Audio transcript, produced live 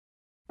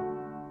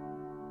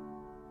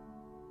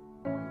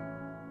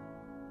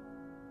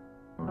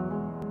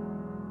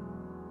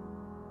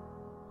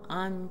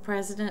I'm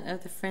president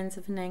of the Friends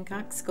of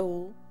Onancock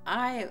School.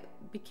 I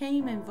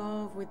became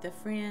involved with the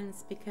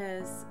Friends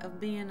because of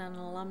being an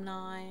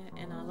alumni,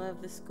 and I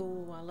love the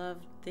school. I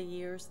loved the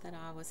years that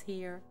I was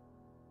here.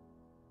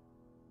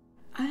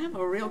 I have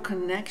a real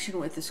connection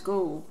with the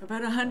school.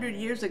 About 100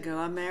 years ago,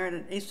 I married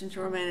an Eastern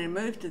Shore man and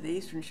moved to the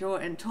Eastern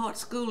Shore and taught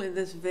school in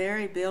this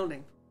very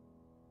building.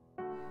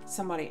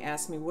 Somebody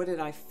asked me, what did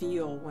I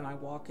feel when I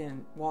walk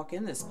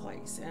in this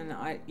place? And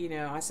I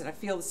said, I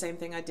feel the same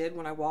thing I did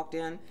when I walked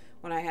in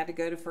when I had to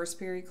go to first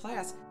period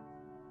class.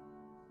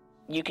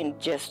 You can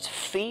just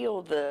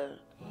feel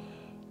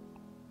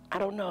I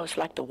don't know, it's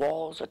like the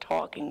walls are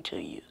talking to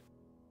you.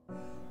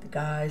 The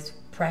guys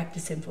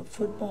practicing for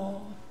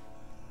football,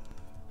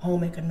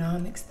 home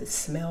economics, the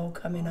smell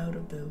coming out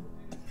of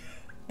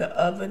the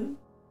oven.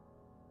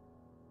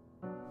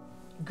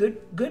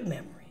 Good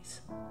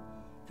memories,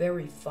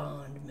 very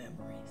fond memories.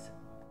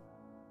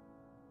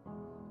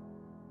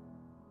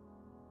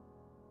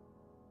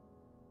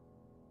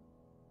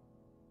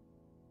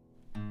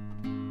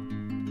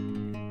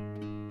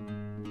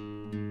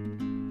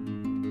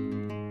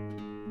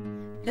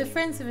 The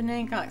Friends of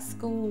Onancock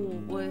School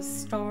was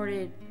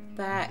started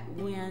back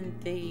when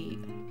the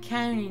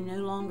county no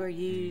longer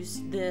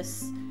used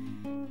this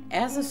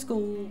as a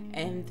school,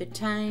 and the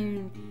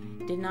town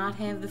did not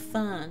have the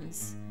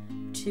funds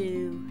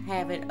to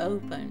have it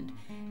opened.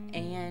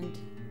 And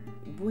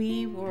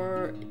we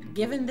were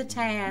given the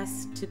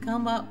task to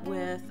come up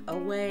with a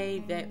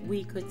way that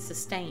we could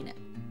sustain it.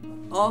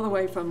 All the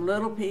way from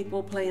little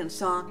people playing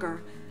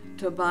soccer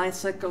to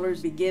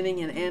bicyclers beginning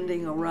and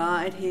ending a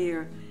ride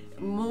here.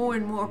 More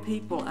and more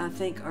people, I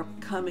think, are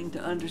coming to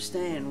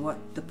understand what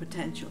the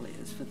potential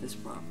is for this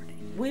property.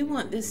 We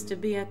want this to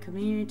be a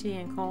community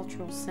and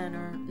cultural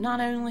center, not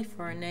only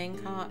for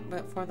Onancock,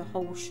 but for the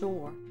whole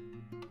shore.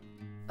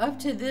 Up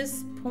to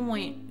this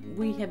point,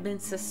 we have been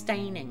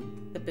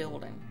sustaining the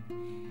building.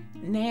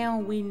 Now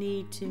we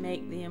need to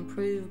make the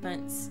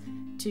improvements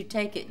to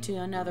take it to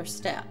another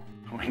step.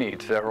 We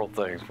need several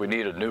things. We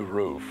need a new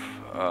roof,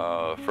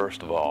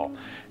 first of all,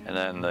 and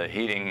then the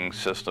heating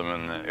system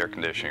and the air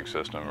conditioning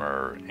system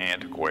are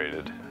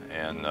antiquated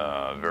and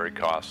very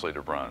costly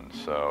to run.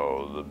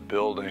 So the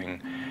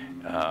building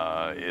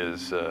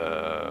is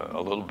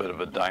a little bit of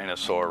a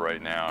dinosaur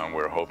right now, and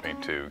we're hoping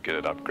to get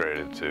it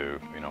upgraded to,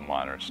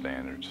 modern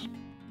standards.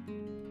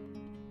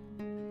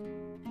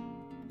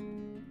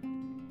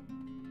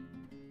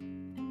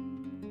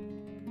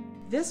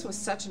 This was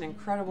such an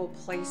incredible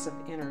place of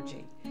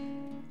energy.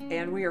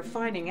 And we are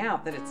finding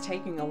out that it's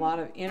taking a lot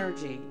of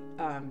energy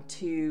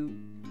to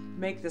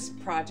make this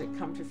project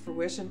come to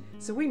fruition.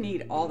 So we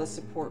need all the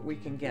support we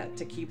can get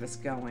to keep us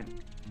going.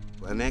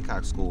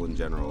 Onancock School in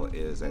general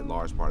is a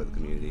large part of the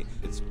community.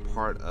 It's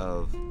part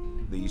of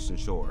the Eastern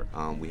Shore.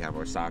 We have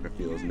our soccer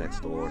fields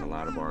next door, and a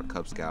lot of our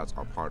Cub Scouts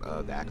are part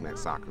of the Accomack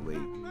Soccer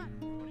League.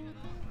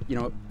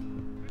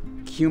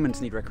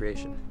 Humans need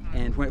recreation.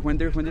 And when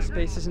this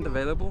space isn't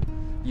available,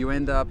 you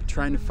end up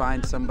trying to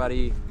find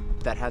somebody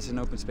that has an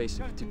open space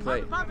to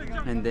play.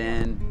 And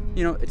then,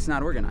 it's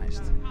not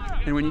organized.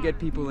 And when you get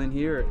people in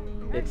here,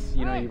 it's,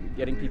 you're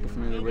getting people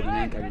familiar with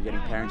Onancock, you're getting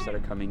parents that are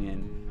coming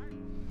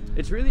in.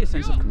 It's really a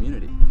sense of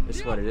community.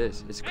 It's what it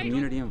is. It's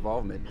community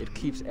involvement. It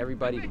keeps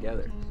everybody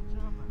together.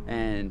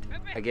 And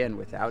again,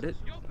 without it,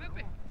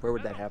 where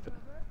would that happen,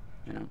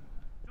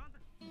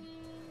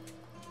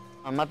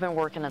 I've been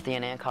working at the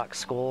Onancock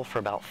School for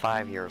about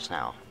 5 years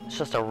now. It's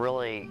just a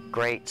really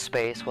great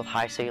space with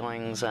high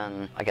ceilings,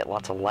 and I get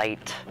lots of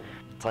light.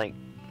 It's like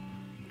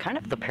kind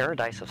of the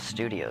paradise of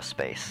studio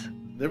space.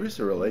 There is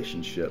a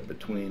relationship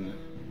between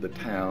the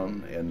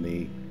town and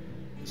the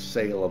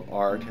sale of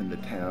art in the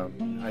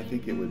town. I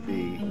think it would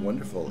be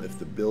wonderful if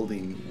the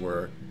building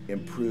were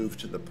improved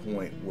to the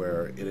point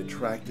where it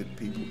attracted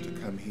people to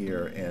come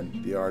here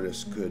and the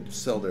artists could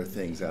sell their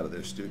things out of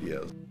their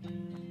studios.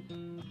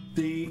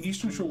 The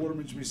Eastern Shore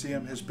Waterman's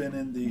Museum has been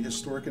in the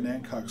historic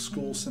Onancock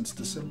School since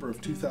December of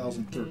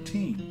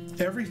 2013.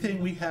 Everything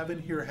we have in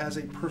here has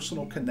a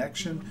personal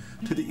connection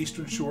to the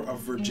Eastern Shore of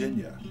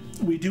Virginia.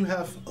 We do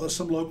have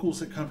some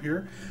locals that come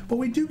here, but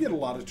we do get a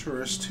lot of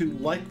tourists who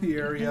like the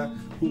area,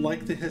 who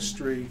like the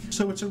history,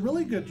 so it's a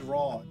really good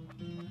draw.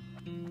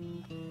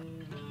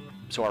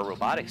 So our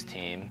robotics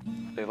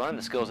team, they learned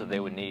the skills that they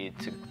would need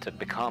to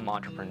become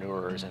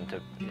entrepreneurs and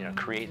to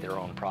create their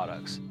own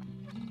products.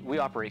 We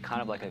operate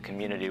kind of like a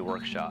community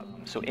workshop.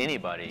 So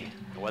anybody,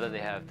 whether they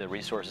have the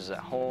resources at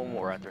home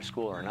or at their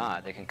school or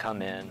not, they can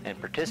come in and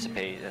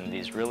participate in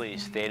these really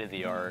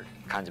state-of-the-art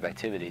kinds of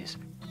activities.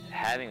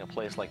 Having a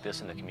place like this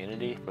in the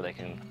community where they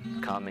can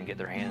come and get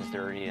their hands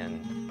dirty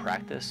and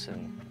practice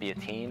and be a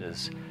team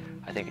is,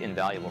 I think,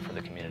 invaluable for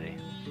the community.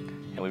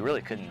 And we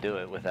really couldn't do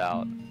it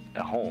without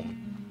a home,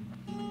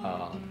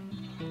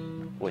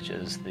 which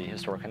is the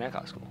historic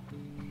Onancock School.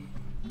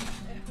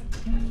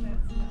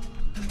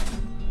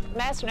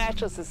 Master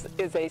Naturalist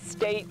is a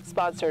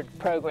state-sponsored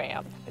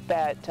program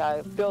that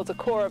builds a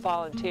core of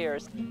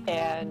volunteers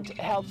and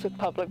helps with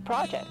public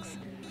projects.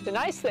 The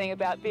nice thing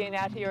about being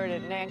out here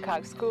at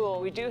Onancock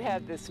School, we do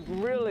have this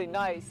really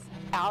nice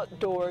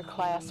outdoor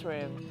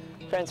classroom.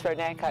 Friends for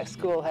Onancock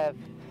School have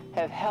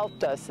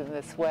helped us in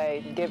this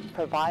way, and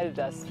provided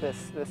us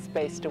this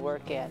space to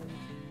work in.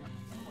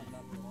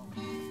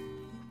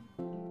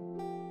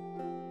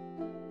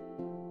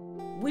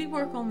 We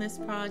work on this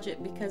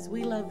project because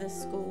we love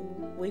this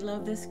school, we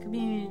love this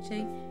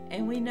community,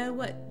 and we know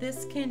what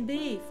this can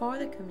be for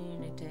the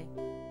community.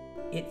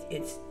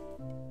 It's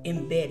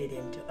embedded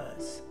into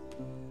us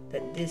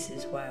that this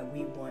is why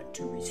we want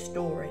to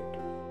restore it.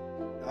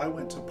 I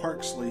went to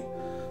Parksley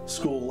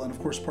School, and of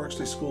course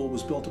Parksley School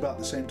was built about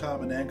the same time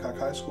Onancock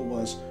High School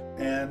was,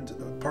 and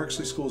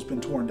Parksley School has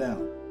been torn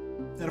down.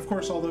 And of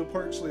course, although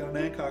Parksley and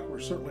Onancock were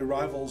certainly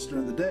rivals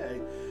during the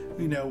day,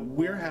 you know,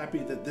 we're happy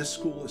that this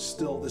school is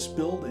still, this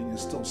building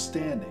is still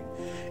standing.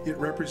 It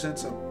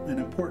represents an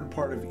important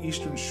part of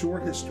Eastern Shore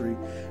history,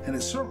 and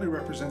it certainly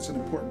represents an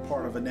important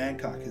part of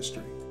Onancock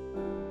history.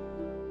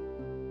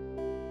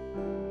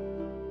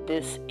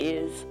 This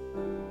is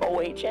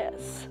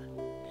OHS.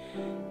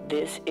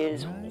 This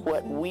is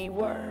what we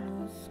were.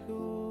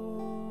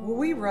 Well,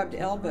 we rubbed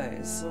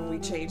elbows when we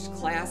changed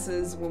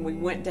classes, when we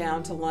went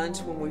down to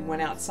lunch, when we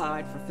went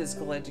outside for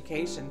physical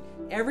education.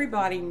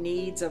 Everybody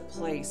needs a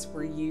place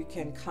where you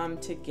can come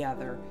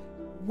together.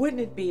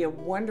 Wouldn't it be a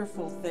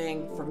wonderful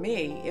thing for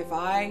me if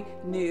I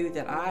knew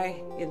that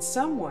I, in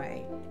some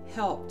way,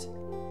 helped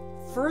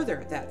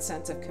further that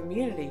sense of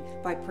community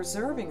by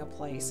preserving a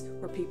place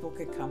where people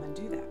could come and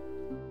do that?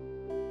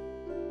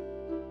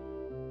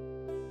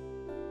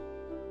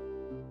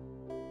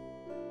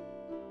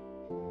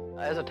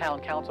 As a town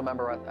council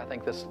member, I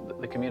think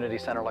the community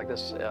center like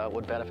this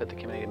would benefit the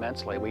community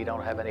immensely. We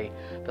don't have any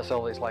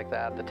facilities like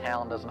that. The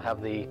town doesn't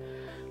have the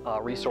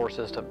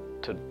resources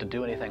to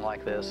do anything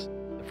like this.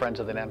 The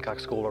Friends of the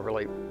Onancock School have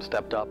really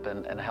stepped up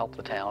and helped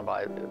the town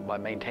by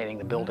maintaining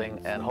the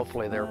building, and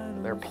hopefully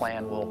their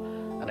plan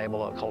will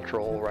enable a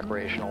cultural,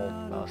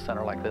 recreational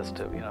center like this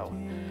to,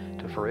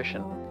 to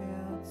fruition.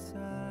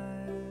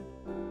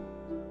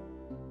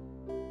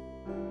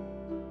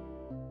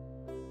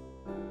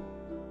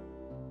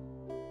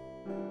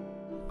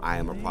 I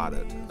am a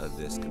product of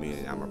this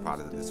community. I'm a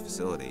product of this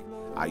facility.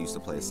 I used to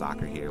play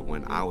soccer here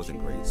when I was in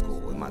grade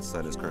school, and my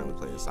son is currently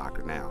playing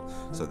soccer now.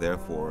 So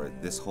therefore,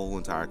 this whole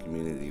entire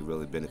community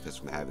really benefits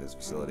from having this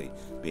facility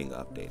being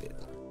updated.